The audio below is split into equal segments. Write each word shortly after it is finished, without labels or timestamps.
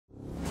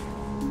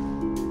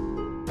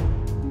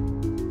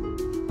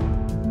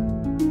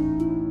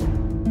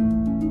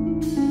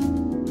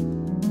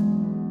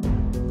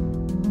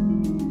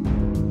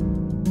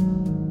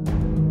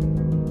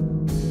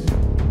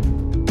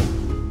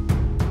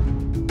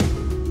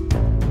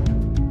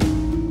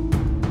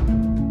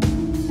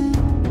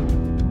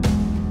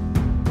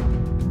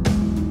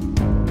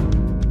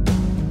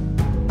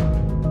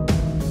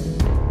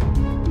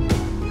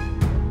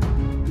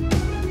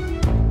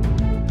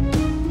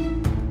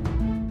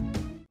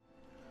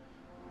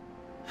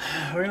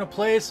we're gonna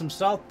play some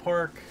South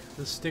Park,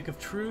 The Stick of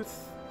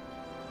Truth,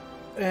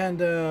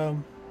 and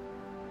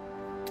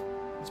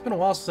it's been a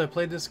while since I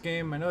played this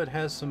game. I know it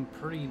has some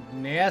pretty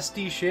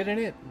nasty shit in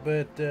it,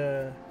 but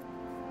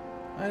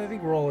I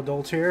think we're all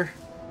adults here.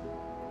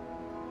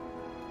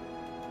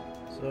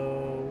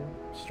 So,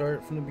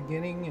 start from the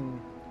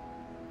beginning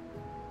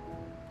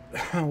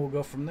and we'll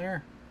go from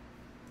there.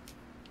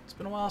 It's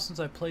been a while since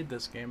I played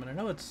this game, and I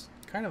know it's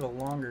kind of a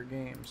longer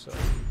game, so...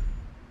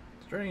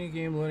 Starting a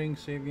game, loading,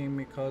 save game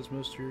may cause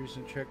most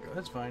recent check.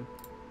 That's fine.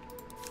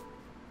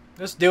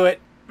 Let's do it.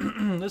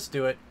 Let's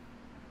do it.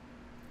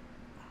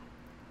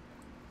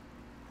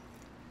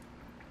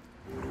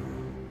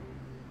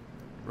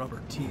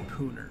 Robert T.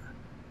 Pooner.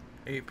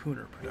 A.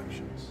 Pooner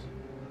Productions.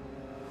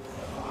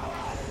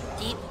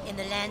 Deep in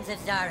the lands of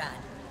Zaron,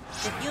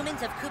 the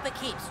humans of Koopa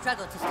Keep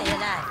struggle to stay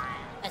alive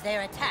as they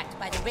are attacked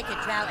by the wicked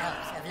drow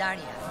elves of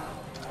Larnia.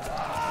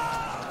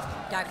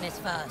 Darkness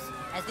falls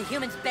as the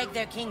humans beg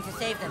their king to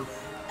save them,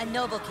 a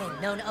noble king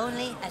known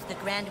only as the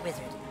Grand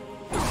Wizard.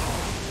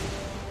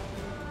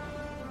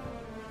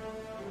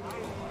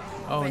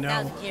 Oh, For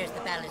no. 1,000 years,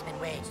 the battle has been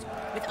waged,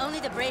 with only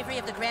the bravery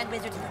of the Grand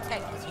Wizard to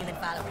protect his human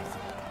followers.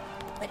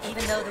 But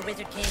even though the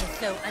Wizard King is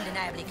so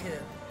undeniably cool,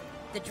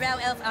 the drow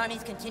elf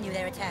armies continue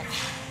their attacks.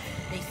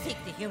 They seek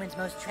the humans'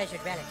 most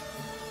treasured relic,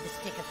 the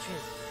Stick of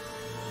Truth.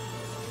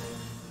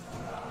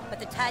 But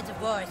the tides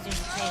of war soon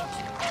change,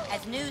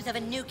 as news of a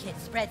new kid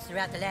spreads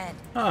throughout the land.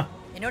 Huh.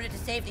 In order to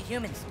save the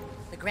humans,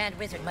 the Grand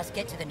Wizard must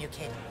get to the new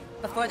kid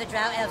before the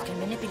drow elves can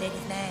manipulate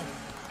his mind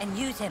and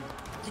use him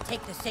to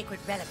take the sacred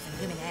relic from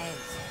human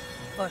hands.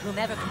 For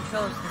whomever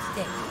controls the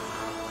stick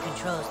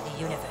controls the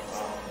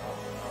universe.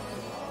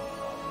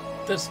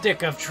 The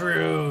Stick of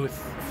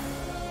Truth.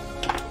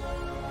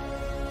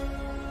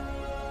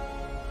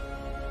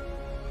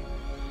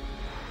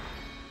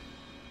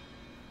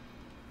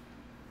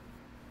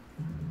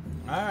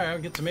 Alright, I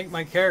get to make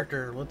my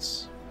character.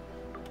 Let's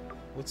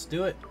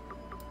do it.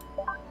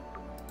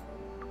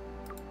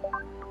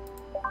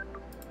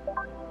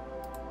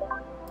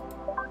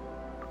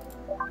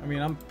 I mean,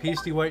 I'm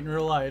pasty white in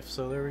real life,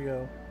 so there we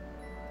go.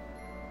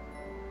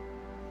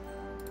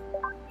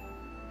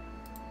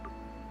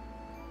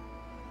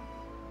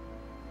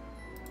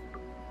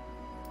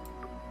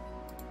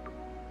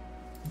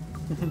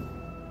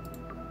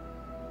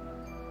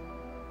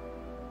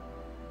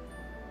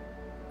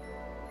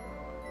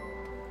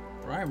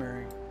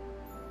 Primary.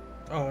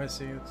 Oh, I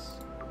see. It's.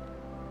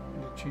 I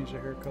need to change the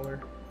hair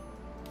color.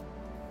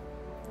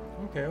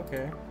 Okay,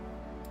 okay.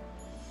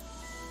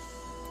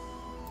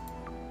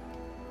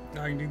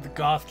 Now I can do the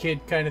goth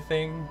kid kind of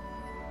thing.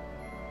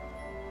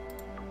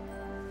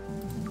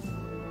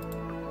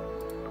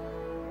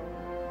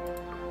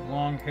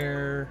 Long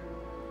hair.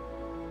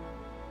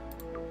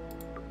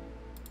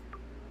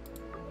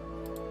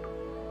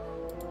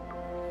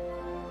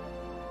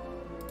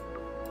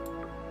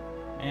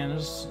 Man,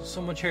 there's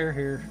so much hair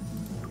here.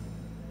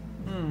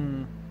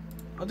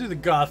 I'll do the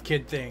goth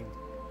kid thing.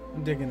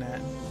 I'm digging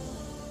that.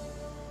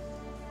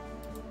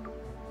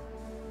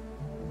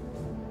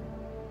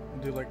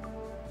 I'll do like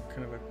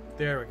kind of a...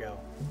 There we go.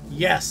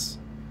 Yes!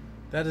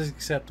 That is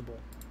acceptable.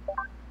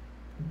 What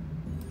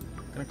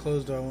kind of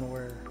clothes do I want to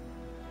wear?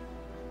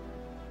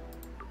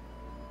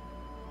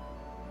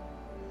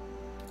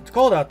 It's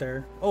cold out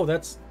there. Oh,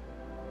 that's...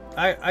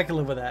 I can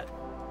live with that.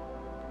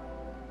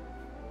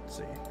 Let's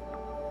see.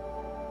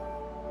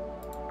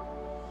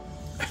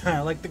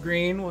 I like the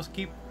green. We'll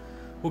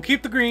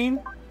keep the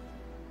green.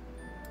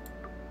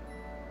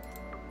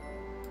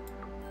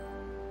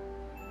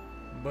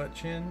 Butt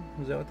chin.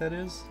 Is that what that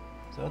is?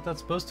 Is that what that's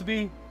supposed to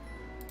be?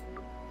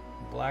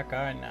 Black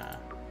eye? Nah.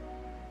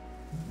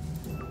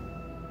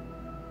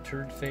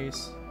 Turd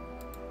face.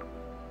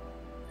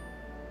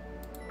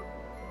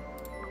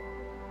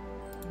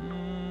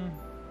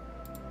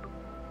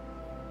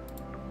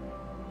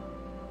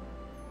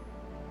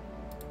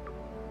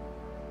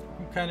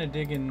 I'm kind of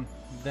digging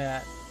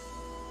that.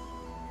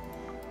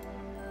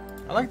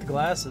 I like the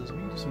glasses. We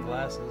can do some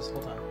glasses.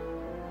 Hold on.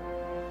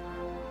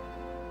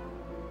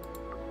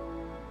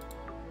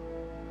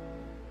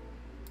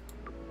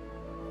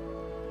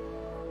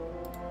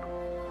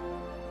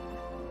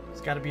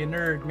 It's gotta be a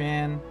nerd,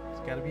 man.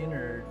 It's gotta be a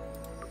nerd.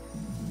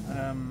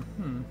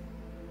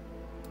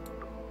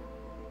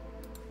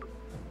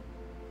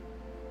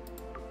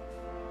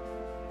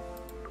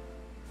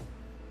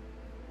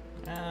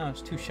 Ah,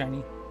 it's too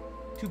shiny.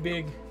 Too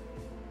big.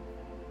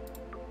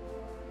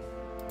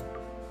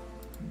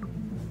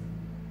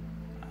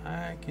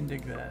 I can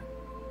dig that.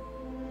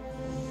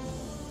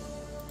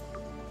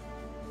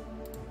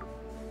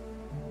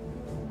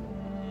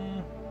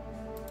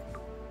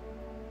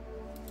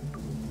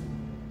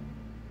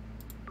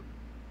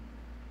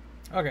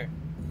 Okay,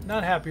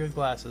 not happy with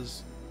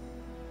glasses.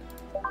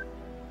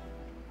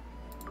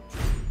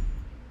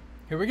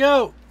 Here we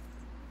go!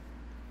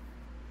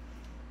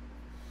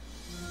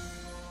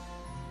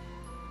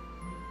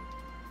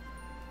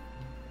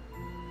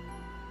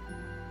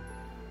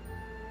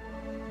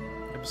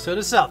 Episode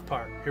of South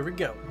Park. Here we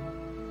go.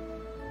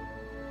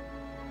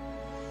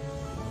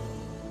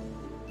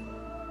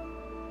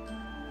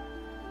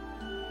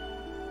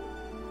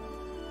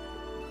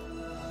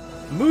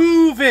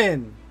 Move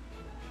in!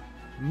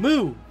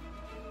 Move!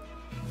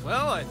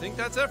 Well, I think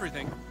that's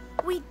everything.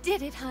 We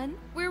did it, hun.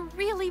 We're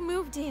really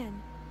moved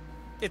in.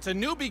 It's a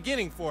new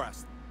beginning for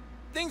us.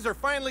 Things are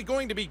finally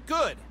going to be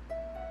good.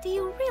 Do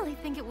you really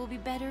think it will be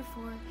better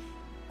for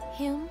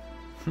him?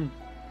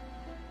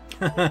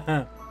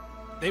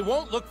 They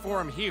won't look for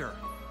him here.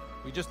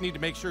 We just need to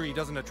make sure he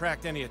doesn't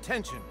attract any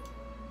attention.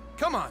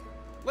 Come on,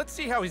 let's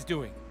see how he's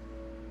doing.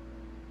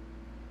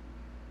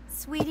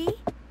 Sweetie?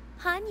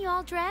 Hun, you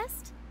all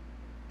dressed?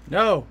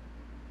 No!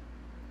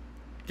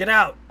 Get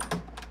out!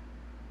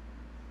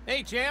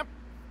 Hey, champ.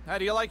 How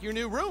do you like your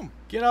new room?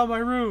 Get out of my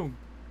room!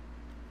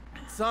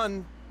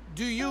 Son,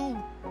 do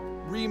you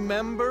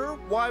remember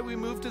why we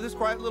moved to this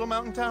quiet little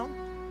mountain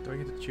town? Do I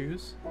get to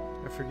choose?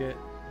 I forget.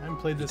 I haven't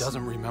played this. He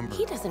doesn't remember.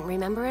 He doesn't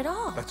remember at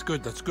all. That's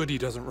good he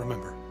doesn't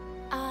remember.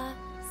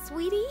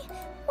 Sweetie,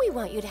 we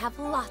want you to have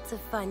lots of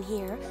fun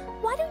here.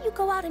 Why don't you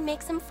go out and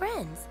make some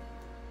friends?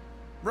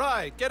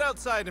 Right, get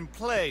outside and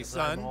play,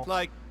 son.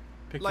 Eyeball.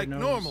 Pick Like your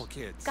nose. normal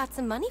kids. Got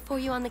some money for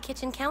you on the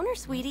kitchen counter,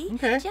 sweetie.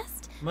 Okay.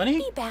 Just Money?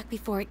 be back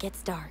before it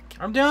gets dark.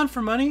 I'm down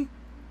for money.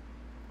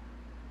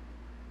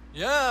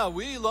 Yeah,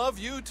 we love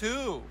you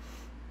too.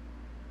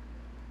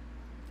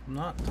 I'm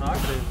not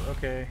talkative.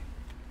 Okay.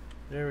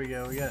 There we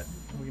go. We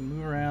can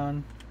move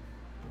around.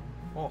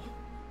 Oh.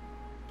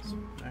 Let's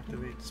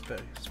activate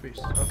space.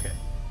 Okay.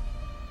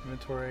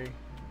 Inventory.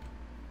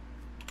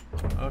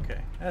 Okay.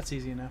 That's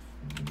easy enough.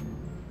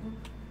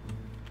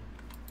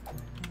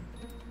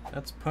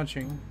 That's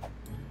punching.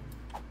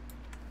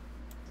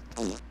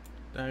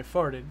 I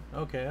farted.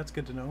 Okay, that's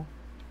good to know.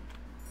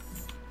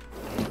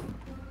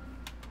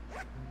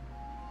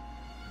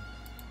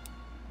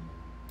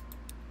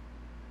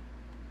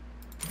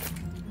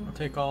 I'll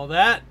take all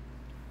that.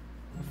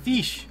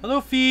 Fish.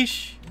 Hello,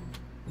 fish.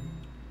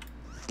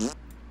 That's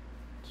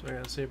what I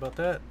gotta say about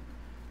that.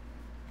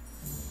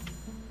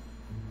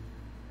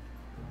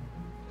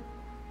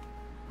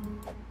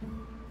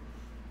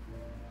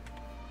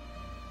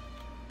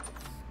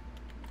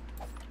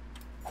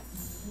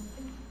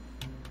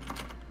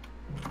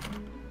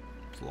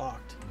 It's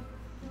locked.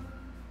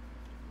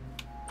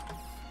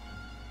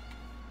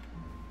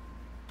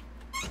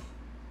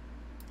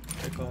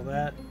 Take all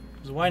that.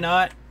 'Cause why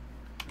not?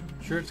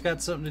 Sure, it's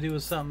got something to do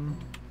with something.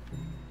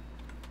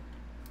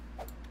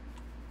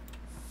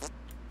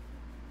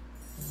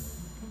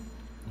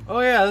 Oh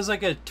yeah, this is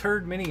like a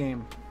turd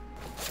minigame.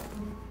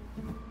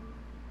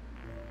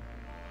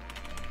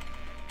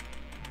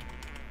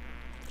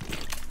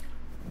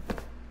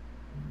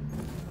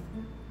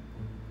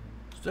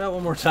 Let's do that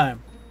one more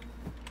time.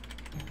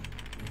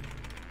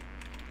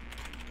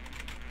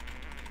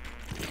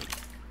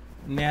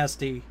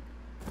 Nasty.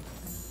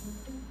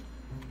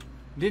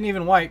 Didn't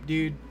even wipe,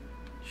 dude.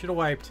 Should have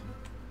wiped.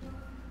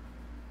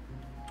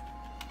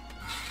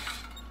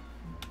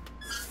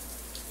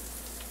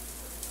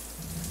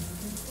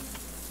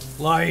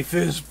 Life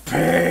is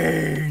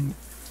pain.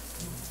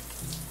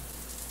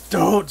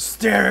 Don't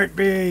stare at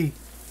me.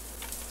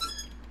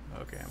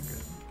 Okay,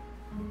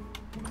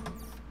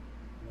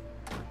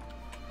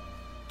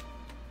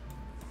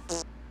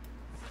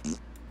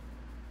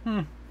 I'm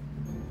good.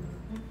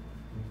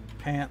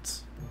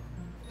 Pants.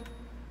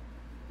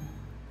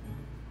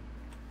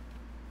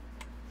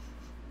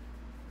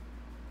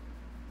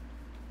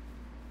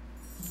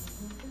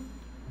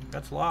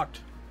 That's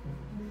locked.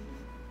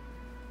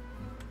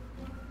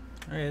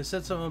 Alright, it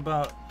said something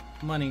about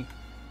money.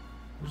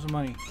 Where's the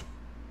money?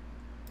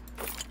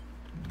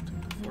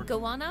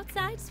 Go on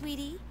outside,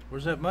 sweetie.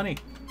 Where's that money?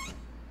 It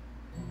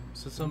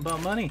said something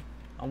about money.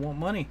 I want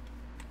money.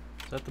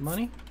 Is that the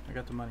money? I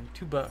got the money.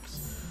 $2.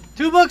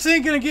 $2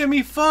 ain't gonna get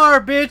me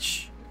far,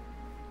 bitch!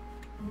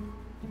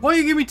 Why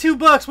you give me $2?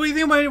 What do you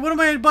think what am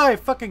I gonna buy? A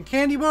fucking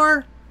candy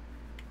bar?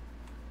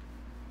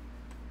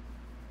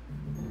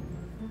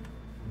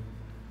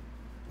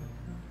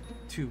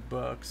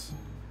 $2.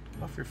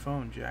 Off your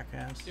phone,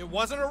 jackass. It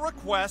wasn't a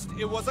request,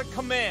 it was a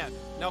command.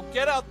 Now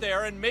get out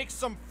there and make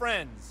some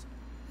friends.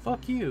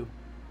 Fuck you.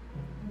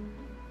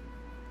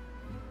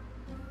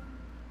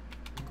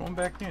 Going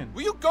back in.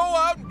 Will you go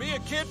out and be a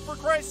kid for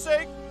Christ's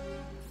sake?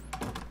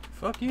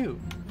 Fuck you.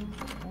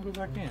 I'll go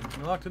back in.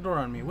 You locked the door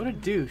on me. What a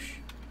douche.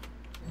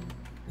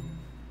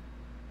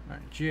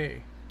 Alright,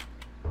 J.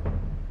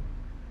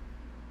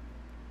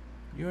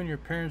 You and your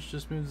parents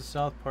just moved to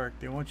South Park.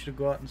 They want you to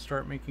go out and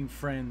start making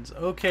friends.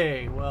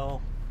 Okay,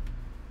 well,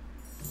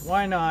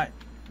 why not?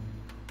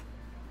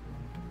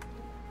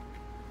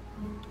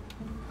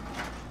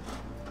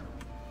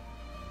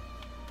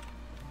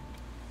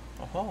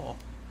 Oh,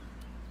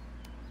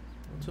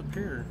 what's up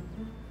here?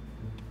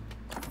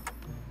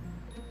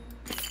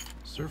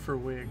 Surfer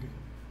wig.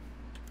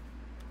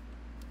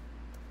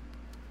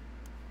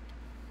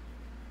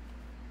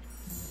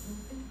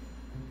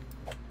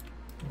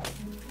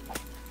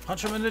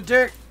 Punch him in the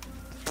dick!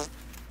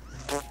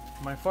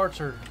 My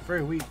farts are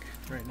very weak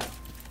right now.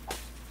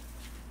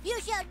 You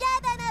shall die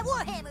by my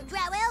warhammer, Drow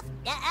Elf!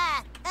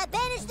 I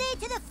banish thee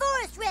to the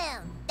forest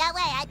realm! That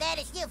way, I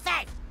banish you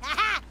first!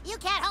 Aha! You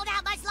can't hold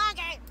out much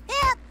longer!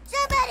 Help!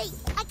 Somebody!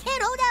 I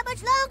can't hold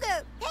much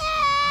longer!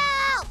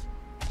 Help!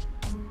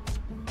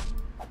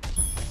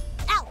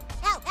 Ow!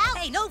 Ow! Ow!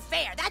 Hey, no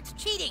fair! That's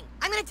cheating!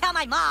 I'm gonna tell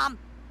my mom!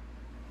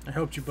 I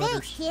helped you, Butters.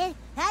 Thanks, kid.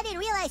 I didn't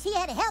realize he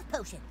had a health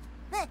potion.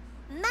 My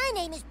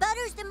name is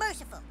Butters the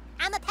Merciful.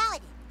 I'm a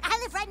paladin. I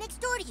live right next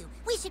door to you.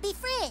 We should be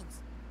friends.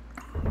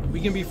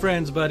 We can be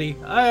friends, buddy.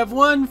 I have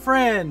one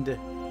friend.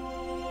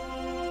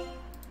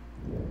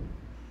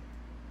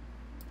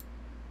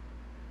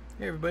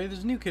 Hey, everybody,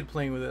 there's a new kid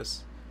playing with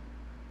us.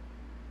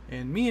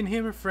 And me and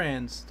him are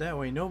friends. That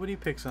way nobody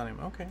picks on him.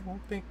 Okay, well,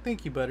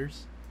 thank you,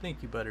 Butters.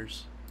 Thank you,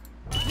 Butters.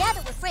 Now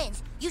that we're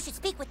friends, you should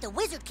speak with the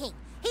Wizard King.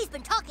 He's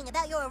been talking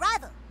about your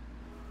arrival.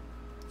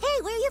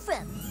 Hey, where are you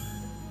from?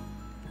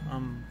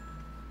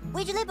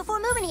 Where'd you live before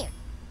moving here?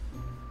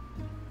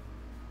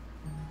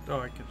 Oh,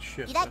 I can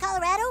shift. You like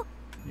Colorado?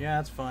 Yeah,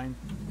 that's fine.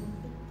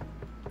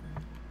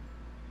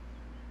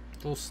 A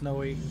little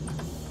snowy.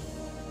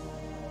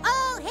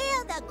 All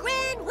hail the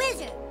Grand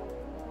Wizard!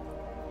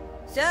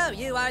 So,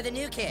 you are the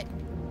new kid.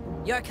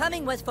 Your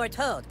coming was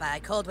foretold by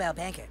Coldwell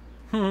Banker.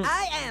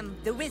 I am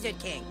the Wizard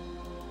King.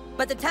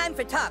 But the time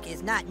for talk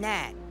is not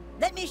now.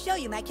 Let me show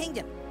you my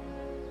kingdom.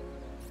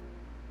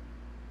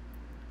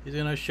 He's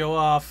gonna show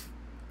off.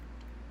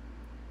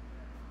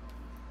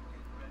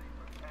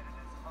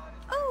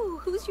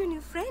 Oh, who's your new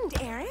friend,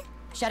 Eric?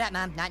 Shut up,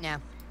 Mom. Not now.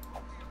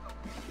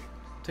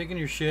 Taking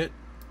your shit.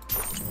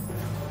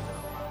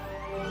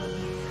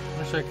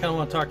 Actually, I kind of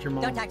want to talk to your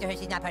mom. Don't talk to her.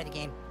 She's not part of the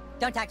game.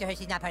 Don't talk to her.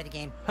 She's not part of the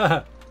game.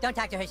 Haha. Don't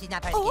talk to her. She's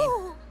not part of the game.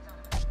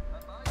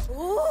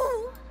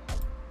 Oh.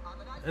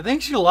 I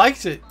think she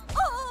likes it.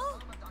 Oh.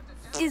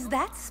 Is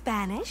that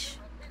Spanish?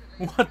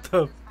 What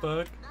the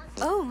fuck?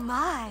 Oh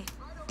my.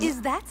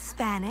 Is that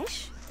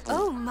Spanish?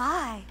 Oh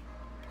my.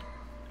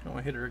 I want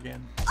to hit her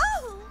again.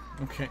 Oh.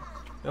 Okay,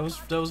 that was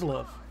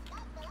love.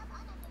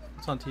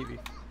 It's on TV.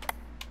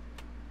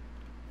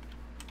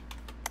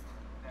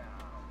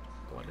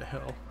 What the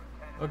hell?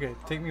 Okay,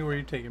 take me where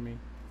you're taking me.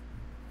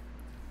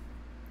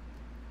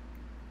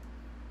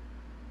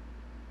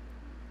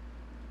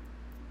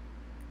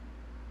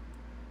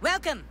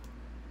 Welcome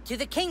to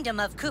the kingdom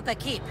of Koopa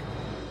Keep.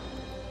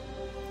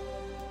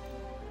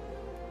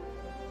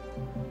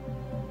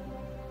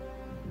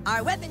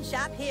 Our weapon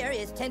shop here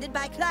is tended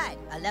by Clyde,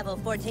 a level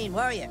 14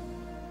 warrior.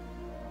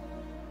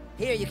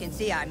 Here you can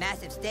see our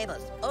massive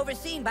stables,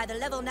 overseen by the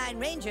level 9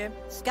 ranger,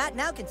 Scott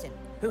Malkinson,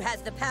 who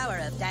has the power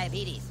of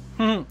diabetes.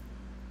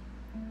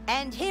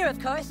 And here, of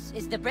course,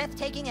 is the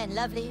breathtaking and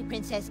lovely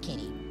Princess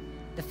Kenny,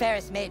 the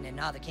fairest maiden in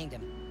all the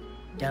kingdom.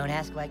 Don't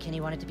ask why Kenny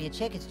wanted to be a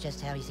chick, it's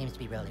just how he seems to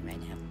be rolling right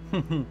now.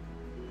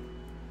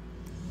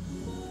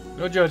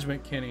 No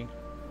judgment, Kenny.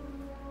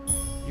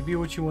 You be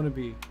what you want to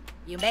be.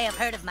 You may have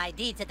heard of my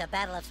deeds at the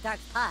Battle of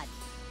Stark's Pod.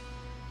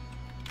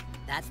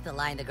 That's the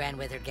line the Grand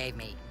Wizard gave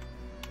me.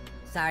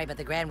 Sorry, but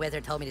the Grand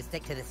Wizard told me to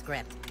stick to the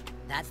script.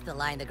 That's the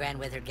line the Grand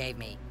Wizard gave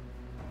me.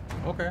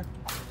 Okay.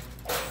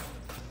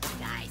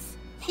 Nice.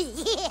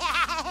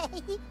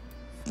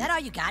 That all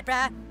you got,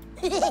 bruh?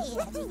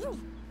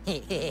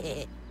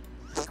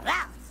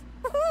 Gross.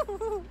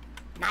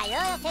 My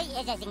loyalty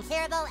is as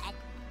incurable as...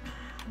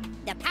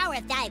 The power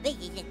of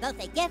diabetes is both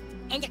a gift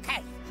and a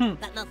curse,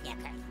 but mostly a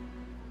curse.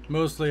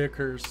 Mostly a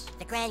curse.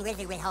 The Grand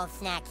Wizard withholds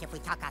snacks if we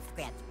talk off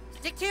script.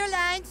 Stick to your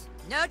lines.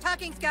 No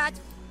talking, Scott.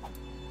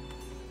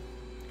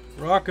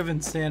 Rock of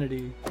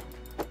Insanity.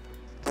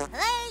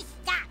 Please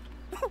stop.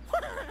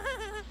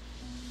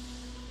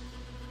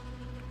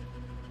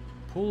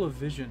 Pool of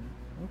Vision.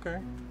 Okay.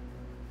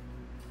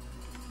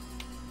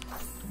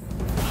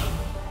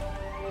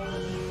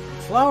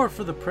 Flower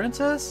for the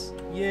princess?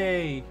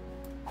 Yay.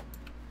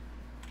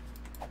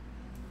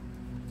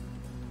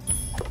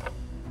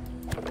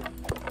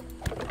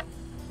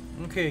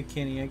 Okay,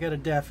 Kenny, I got a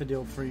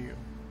daffodil for you.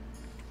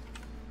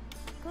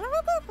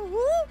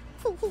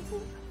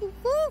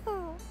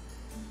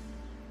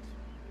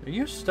 Are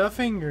you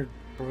stuffing your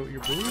boobs?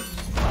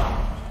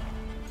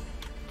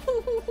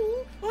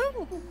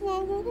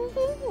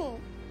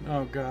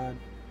 Oh god.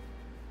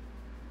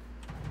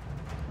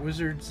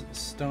 Wizard's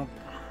stump.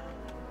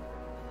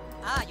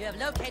 Ah, you have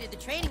located the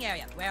training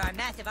area where our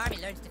massive army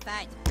learns to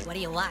fight. What do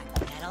you want,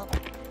 metal?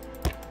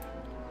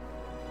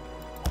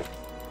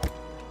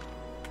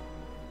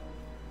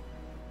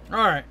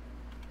 Alright.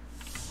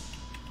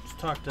 Let's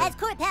talk to... As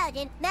court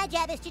paladin, my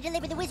job is to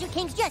deliver the Wizard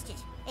King's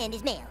justice and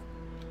his mail.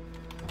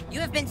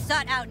 You have been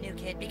sought out, new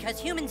kid, because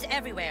humans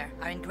everywhere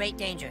are in great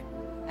danger.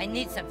 I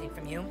need something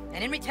from you,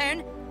 and in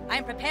return, I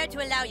am prepared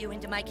to allow you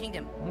into my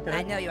kingdom. Okay.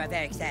 I know you are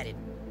very excited.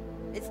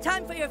 It's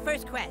time for your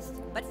first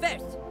quest, but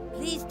first,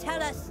 please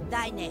tell us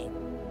thy name.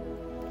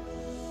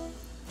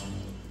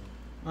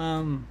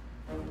 Wyld.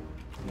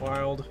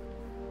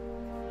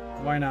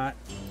 Why not?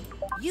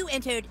 You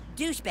entered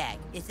Douchebag,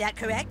 is that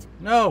correct?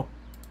 No.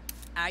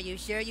 Are you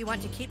sure you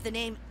want to keep the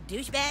name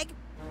Douchebag?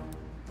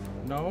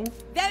 No.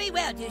 Very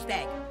well,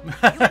 Douchebag. You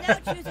will now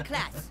choose a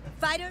class.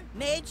 Fighter,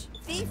 mage,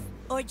 thief,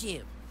 or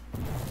Jew.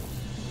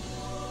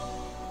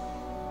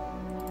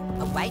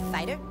 A white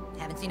fighter?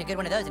 Haven't seen a good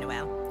one of those in a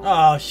while.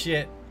 Oh,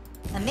 shit.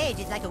 A mage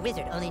is like a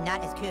wizard, only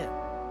not as cool.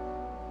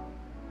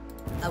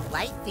 A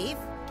white thief?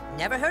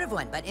 Never heard of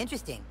one, but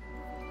interesting.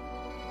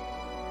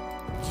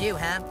 Jew,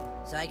 huh?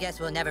 So I guess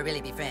we'll never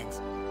really be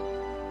friends.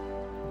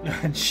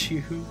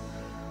 Jew?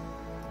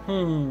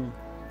 Hmm.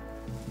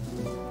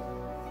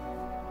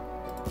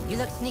 You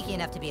look sneaky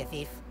enough to be a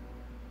thief.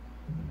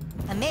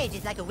 A mage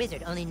is like a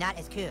wizard, only not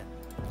as cool.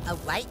 A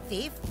white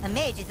thief? A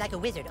mage is like a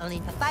wizard, only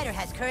a fighter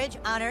has courage,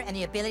 honor, and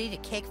the ability to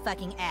kick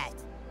fucking ass.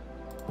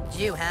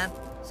 Jew, huh?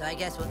 So I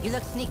guess you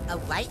look sneaky. A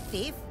white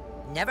thief?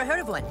 Never heard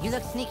of one. You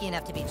look sneaky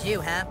enough to be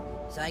Jew, huh?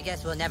 So I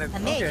guess we'll never. A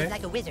mage is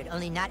like a wizard,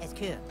 only not as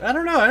cool. I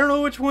don't know. I don't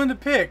know which one to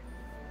pick.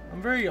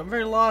 I'm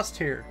very lost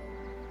here.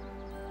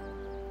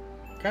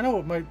 Kind of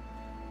what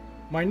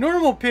my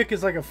normal pick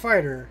is like a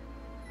fighter,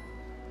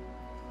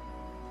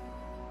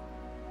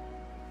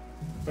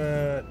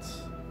 but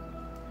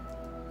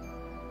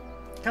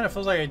kind of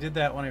feels like I did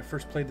that when I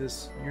first played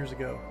this years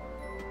ago.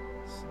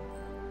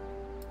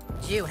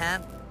 Jew, huh?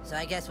 So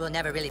I guess we'll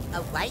never really.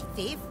 A white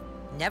thief?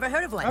 Never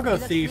heard of one. I'll go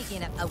thief.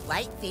 A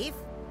white thief?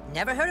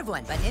 Never heard of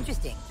one, but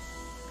interesting.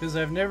 Because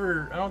I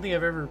don't think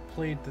I've ever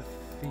played the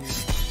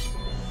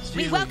thief.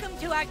 We welcome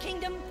to our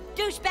kingdom,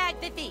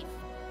 Douchebag the Thief.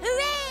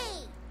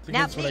 Hooray!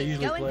 Now please,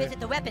 go and visit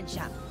the weapon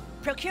shop.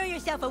 Procure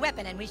yourself a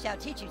weapon and we shall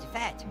teach you to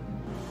fight.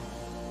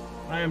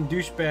 I am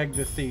Douchebag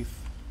the Thief.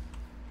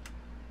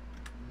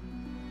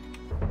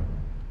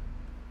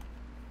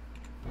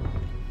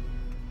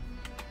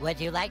 Would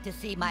you like to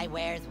see my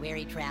wares,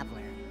 weary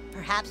traveler?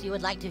 Perhaps you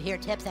would like to hear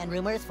tips and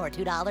rumors for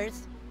 $2?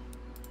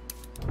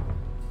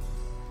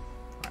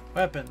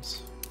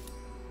 Weapons.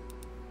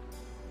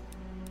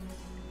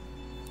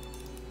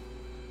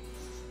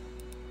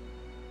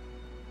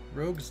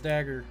 Rogue's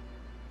dagger.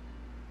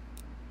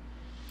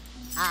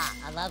 Ah,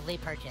 a lovely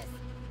purchase.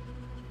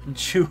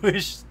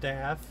 Jewish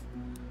staff.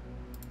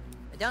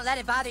 But don't let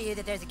it bother you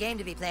that there's a game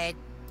to be played.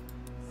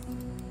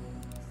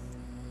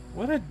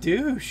 What a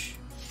douche.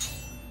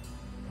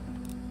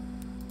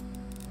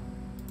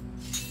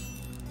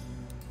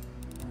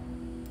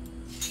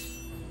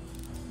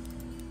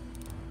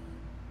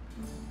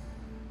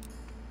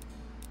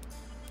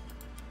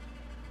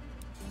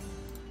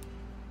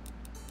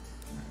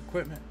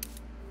 Equipment.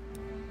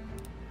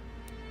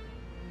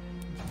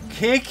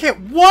 Kick it.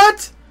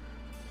 What?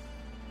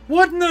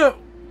 What in the?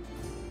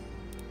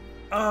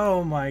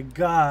 Oh my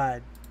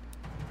god.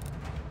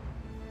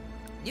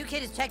 New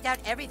kid has checked out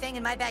everything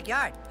in my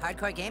backyard.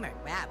 Hardcore gamer.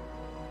 Wow.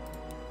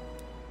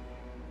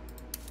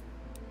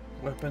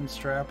 Weapon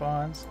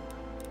strap-ons.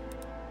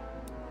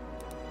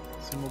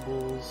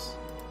 Consumables.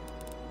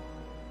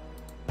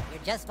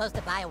 You're just supposed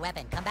to buy a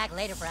weapon. Come back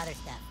later for other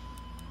stuff.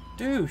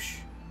 Douche.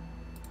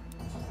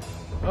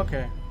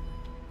 Okay.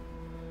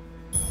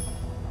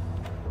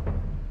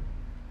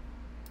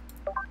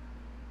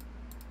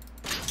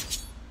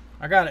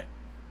 I got it.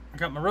 I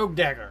got my rogue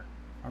dagger.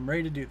 I'm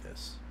ready to do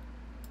this.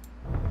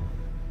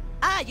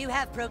 Ah, you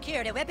have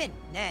procured a weapon.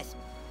 Nice.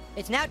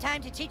 It's now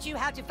time to teach you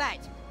how to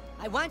fight.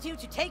 I want you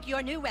to take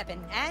your new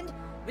weapon and,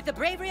 with the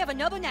bravery of a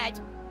noble knight,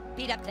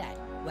 beat up Clyde.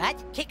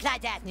 What? Kick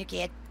Clyde's ass, new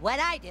kid. What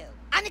I do?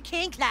 I'm the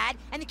king, Clyde,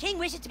 and the king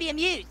wishes to be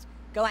amused.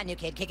 Go on, new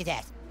kid. Kick his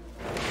ass.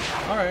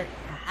 Alright.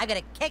 I'm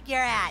gonna kick your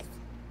ass.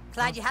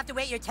 Clyde, you have to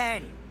wait your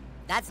turn.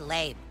 That's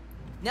lame.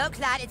 No,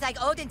 Clyde, it's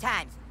like olden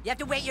times. You have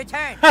to wait your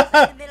turn. It's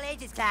like the Middle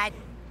Ages, Clyde.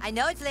 I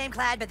know it's lame,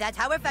 Clyde, but that's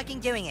how we're fucking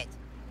doing it.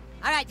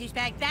 All right,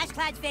 douchebag, bash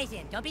Clyde's face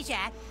in. Don't be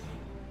shy.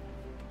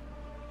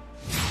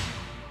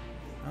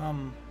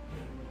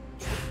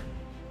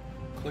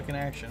 Click in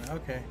action.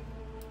 Okay.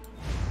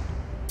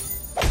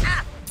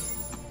 Ah!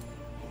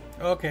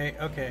 Okay,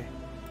 okay.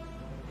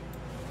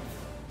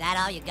 That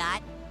all you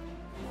got?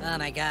 Oh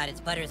my god,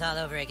 it's butters all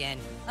over again.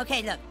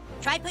 Okay, look.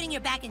 Try putting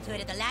your back into it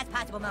at the last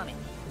possible moment.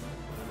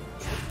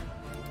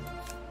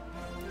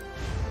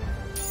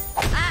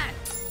 Ah!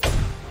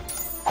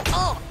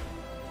 Oh!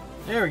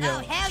 There we go. Oh,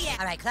 hell yeah!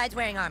 Alright, Clyde's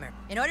wearing armor.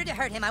 In order to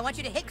hurt him, I want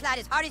you to hit Clyde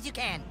as hard as you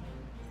can.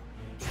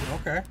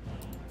 Okay.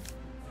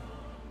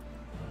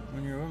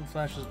 When your weapon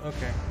flashes,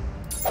 okay.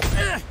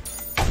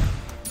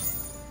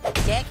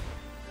 Dick.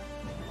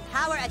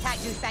 Power attack,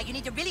 douchebag. You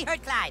need to really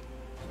hurt Clyde.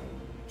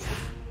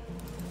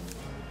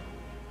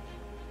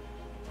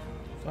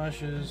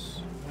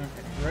 Flashes.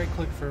 Okay. Right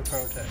click for a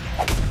power attack.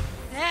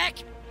 Heck!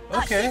 Okay.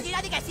 Oh, shit, dude,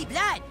 I think I see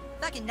blood.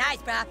 Fucking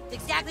nice, bro. It's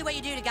exactly what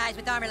you do to guys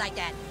with armor like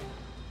that.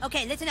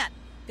 Okay, listen up.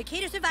 The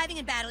key to surviving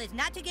in battle is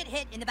not to get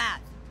hit in the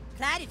balls.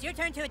 Clyde, it's your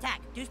turn to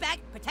attack. Douchebag,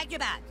 protect your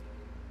balls.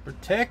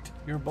 Protect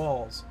your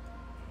balls.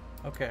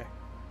 Okay.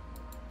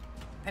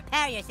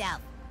 Prepare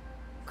yourself.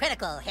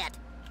 Critical hit.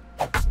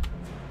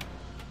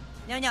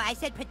 No, I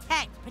said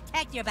protect.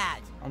 Protect your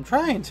balls. I'm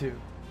trying to. It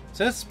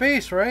says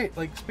space, right?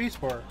 Like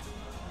spacebar.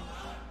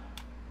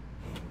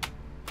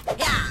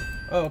 Yeah.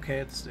 Oh, okay.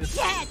 It's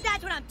Yes,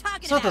 that's what I'm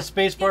talking it's not about. the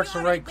space bar, it's the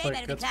You're right already way click.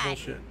 better than That's Clyde.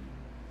 bullshit.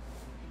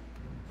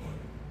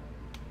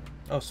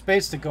 Oh,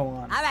 space to go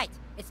on. All right,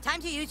 it's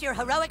time to use your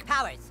heroic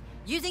powers.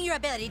 Using your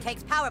ability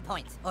takes power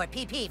points, or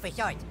PP for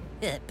short.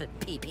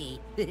 PP.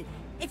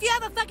 If you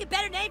have a fucking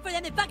better name for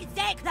them, then fucking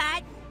say it,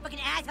 Clyde. Fucking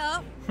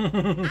asshole.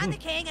 I'm the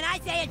king, and I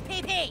say it's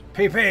PP.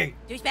 PP.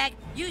 Douchebag,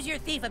 use your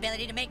thief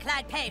ability to make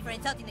Clyde pay for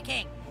insulting the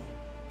king.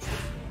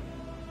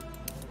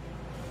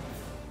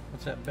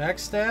 What's that?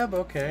 Backstab?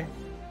 Okay.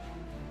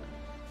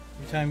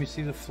 Every time you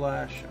see the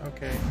flash.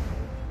 Okay.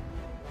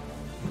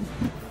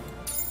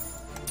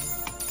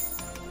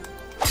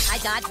 I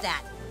dodged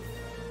that.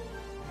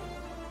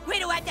 Way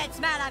to wipe that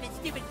smile off his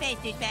stupid face,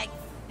 douchebag.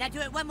 Now do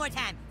it one more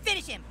time.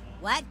 Finish him.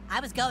 What?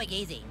 I was going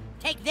easy.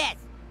 Take this.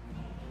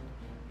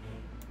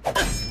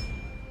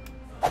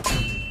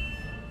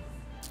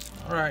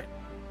 Alright.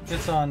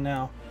 It's on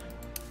now.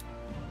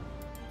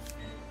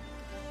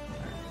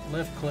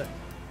 Left click.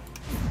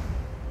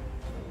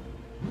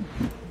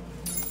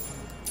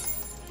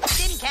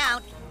 Didn't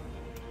count.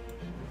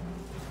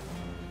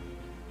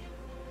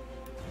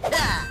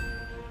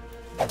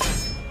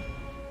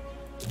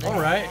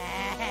 Alright.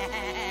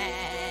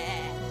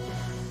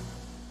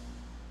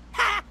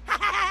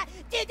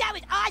 Dude, that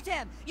was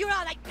awesome! You were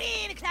all like,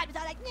 beam, and Clyde was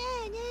all like,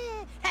 nah,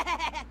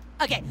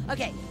 nah.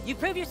 Okay, you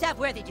prove yourself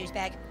worthy,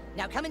 douchebag.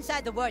 Now come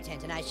inside the war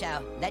tent and I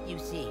shall let you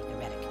see the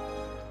relic.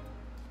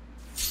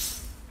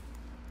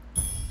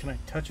 Can I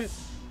touch it?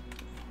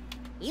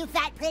 You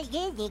fought pretty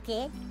good, you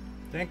kid.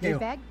 Thank you.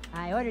 Douchebag,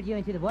 I ordered you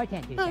into the war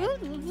tent,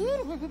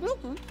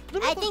 douchebag.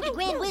 I think the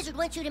Grand Wizard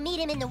wants you to meet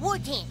him in the war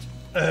tent.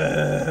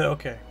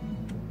 Okay.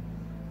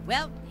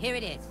 Well, here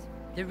it is.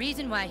 The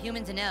reason why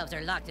humans and elves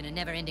are locked in a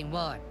never-ending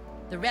war.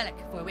 The relic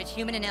for which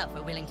human and elf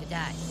are willing to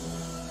die.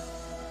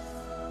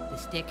 The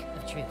Stick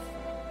of Truth.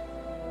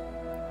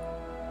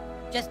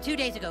 Just 2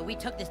 days ago, we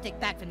took the stick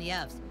back from the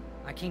elves.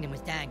 Our kingdom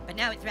was dying, but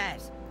now it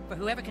thrives. For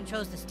whoever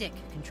controls the stick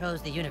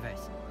controls the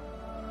universe.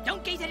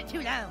 Don't gaze at it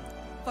too long,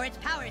 for its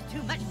power is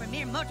too much for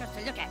mere mortals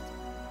to look at.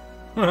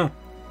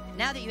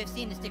 Now that you have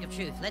seen the Stick of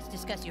Truth, let's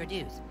discuss your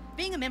dues.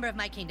 Being a member of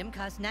my kingdom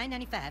costs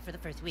 $9.95 for the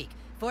first week,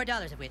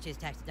 $4 of which is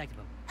tax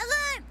deductible.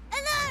 Alarm!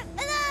 Alarm!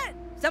 Alarm!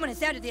 Someone has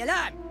sounded the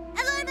alarm!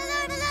 Alarm!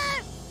 Alarm!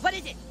 Alarm! What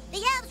is it?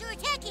 The elves are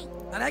attacking!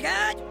 Oh my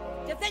god!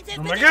 Defensive!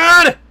 Oh my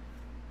god!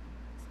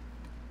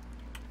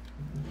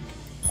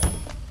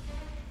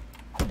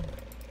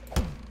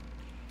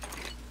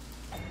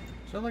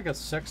 Is that like a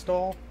sex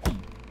doll?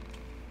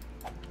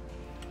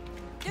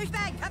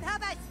 Douchebag, come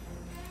help us!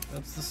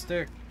 That's the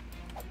stick.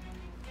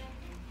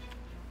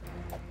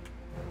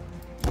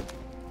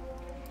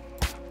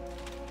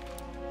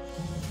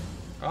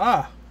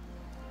 Ah!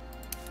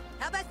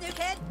 Help us, new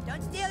kid!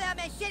 Don't steal that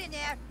man's shit in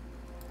there!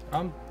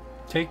 I'm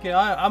taking.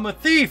 I'm a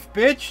thief,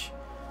 bitch!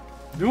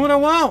 Do what I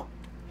want!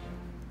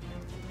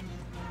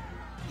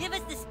 Give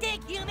us the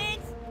stick,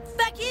 humans!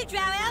 Fuck you, Drow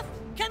Elf!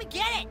 Come and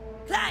get it!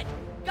 Clyde,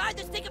 guard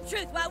the Stick of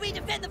Truth while we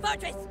defend the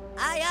fortress!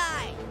 Aye,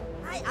 aye!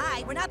 Aye,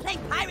 aye! We're not playing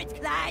pirates,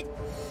 Clyde!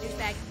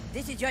 Douchebag,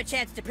 this is your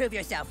chance to prove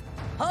yourself.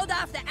 Hold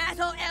off the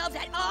asshole elves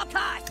at all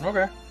costs!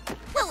 Okay.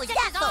 What was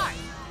that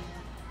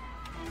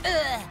for?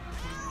 Ugh!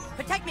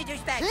 Protect me,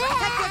 douchebag!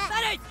 Protect your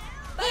butters!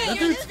 That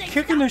dude's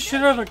kicking the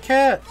shit out of a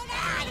cat!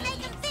 Make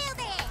him feel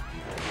bad!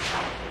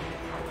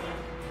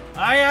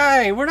 Aye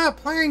aye! We're not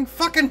playing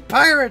fucking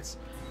pirates!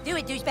 Do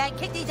it, douchebag!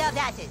 Kick these elves'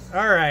 asses!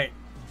 Alright.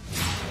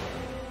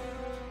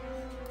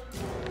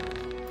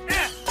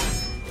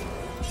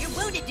 You're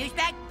wounded,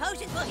 douchebag!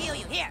 Potions will heal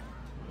you. Here!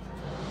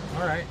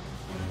 Alright.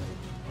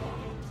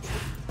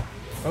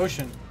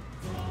 Potion.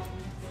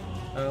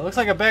 Looks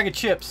like a bag of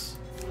chips.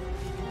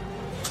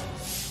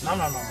 Nom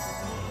nom nom.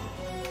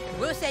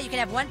 We'll say you can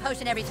have one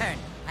potion every turn.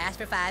 I asked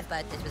for 5,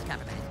 but this was a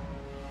compromise.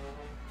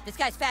 This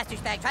guy's fast,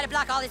 douchebag. Try to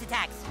block all his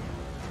attacks.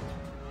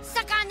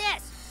 Suck on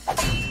this!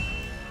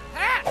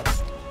 Ah!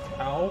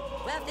 Ow.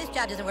 Well, if this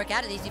job doesn't work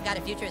out, at least you've got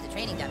a future as a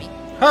training dummy.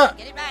 Huh!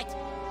 Get it right.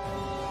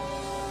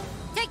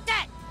 Take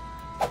that!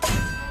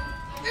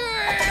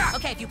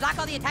 Okay, if you block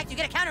all the attacks, you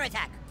get a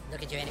counterattack.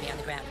 Look at your enemy on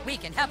the ground.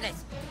 Weak and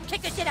helpless.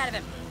 Kick the shit out of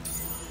him.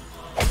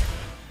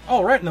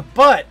 Oh, right in the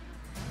butt!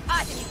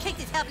 Awesome, you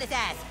kicked his helpless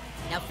ass.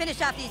 Now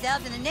finish off these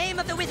elves in the name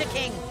of the Wizard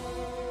King.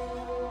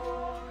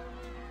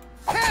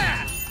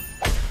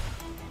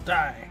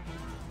 Die.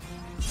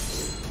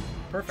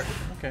 Perfect.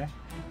 Okay.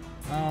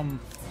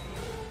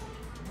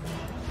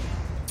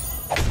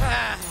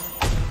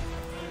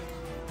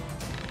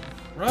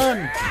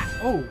 Run!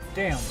 Oh,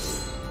 damn.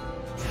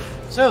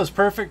 So it was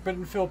perfect, but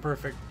didn't feel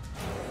perfect.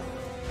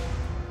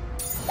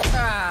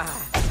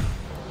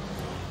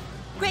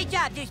 Great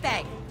job,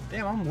 douchebag.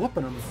 Damn, I'm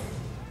whooping him.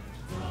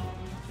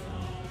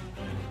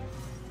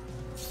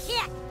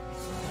 Yeah.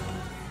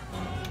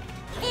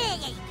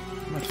 Hey,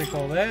 I'm gonna take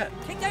all that.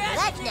 Kick their ass.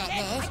 That's not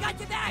nice. I got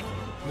your back.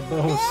 The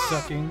bow's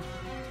sucking.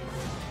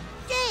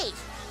 jeez!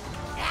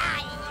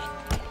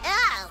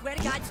 Oh! Swear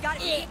to God, Scott,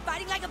 if you keep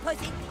fighting like a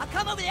pussy, I'll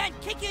come over there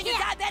and kick you in your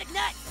diabetic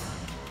nuts.